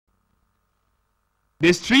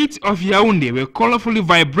The streets of Yaoundé were colorfully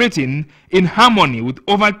vibrating in harmony with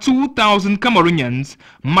over 2,000 Cameroonians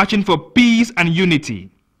marching for peace and unity.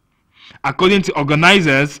 According to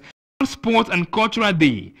organizers, Sport and Cultural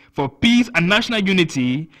Day for Peace and National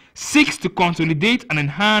Unity seeks to consolidate and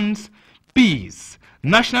enhance peace,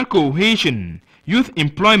 national cohesion, youth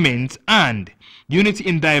employment, and unity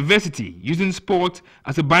in diversity, using sport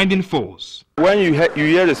as a binding force. When you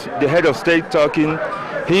hear the head of state talking,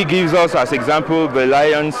 he gives us as example the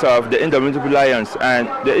lions of the indomitable lions, and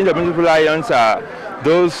the indomitable lions are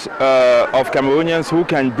those of Cameroonians who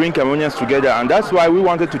can bring Cameroonians together, and that's why we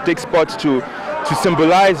wanted to take sports to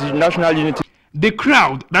symbolize national unity. The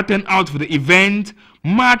crowd that turned out for the event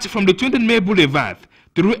marched from the 20th May Boulevard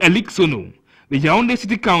through Eliksono, the Yaoundé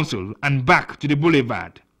City Council, and back to the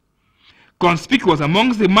boulevard. Conspicuous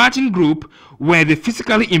amongst the marching group were the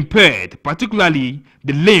physically impaired, particularly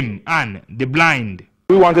the lame and the blind.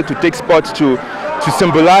 We wanted to take sports to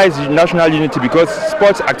symbolize national unity, because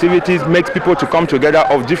sports activities makes people to come together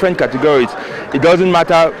of different categories. It doesn't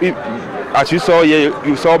matter if, as you saw here,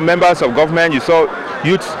 you saw members of government, you saw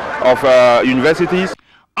youths of universities.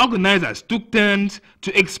 Organizers took turns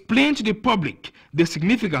to explain to the public the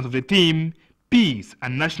significance of the theme, peace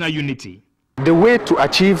and national unity. The way to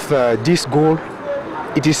achieve this goal,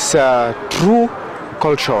 it is through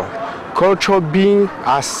culture. Culture being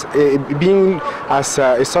as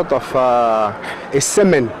a sort of a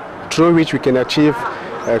cement through which we can achieve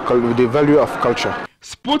the value of culture.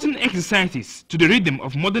 Sporting exercises to the rhythm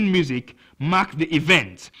of modern music marked the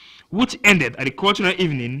event, which ended at the cultural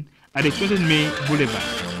evening at the 20th May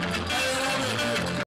Boulevard.